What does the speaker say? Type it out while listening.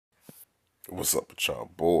What's up with y'all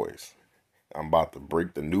boys? I'm about to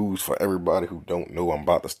break the news for everybody who don't know. I'm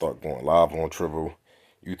about to start going live on Trovo.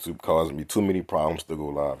 YouTube causing me too many problems to go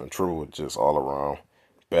live, and Trovo is just all around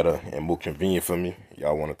better and more convenient for me.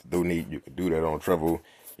 Y'all wanted to donate, you could do that on Trovo.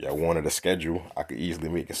 Y'all wanted a schedule, I could easily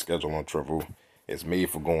make a schedule on Trovo. It's made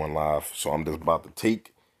for going live, so I'm just about to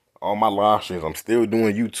take all my live streams. I'm still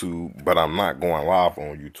doing YouTube, but I'm not going live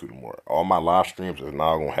on YouTube anymore. All my live streams is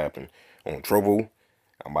now gonna happen on Trovo.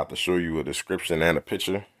 I'm about to show you a description and a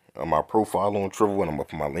picture of my profile on Trovo, and I'm gonna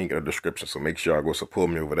put my link in the description. So make sure y'all go support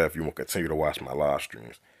me over there if you want to continue to watch my live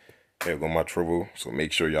streams. Here go my Trovo. So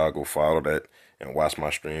make sure y'all go follow that and watch my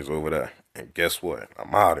streams over there. And guess what?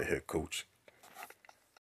 I'm out of here, coach.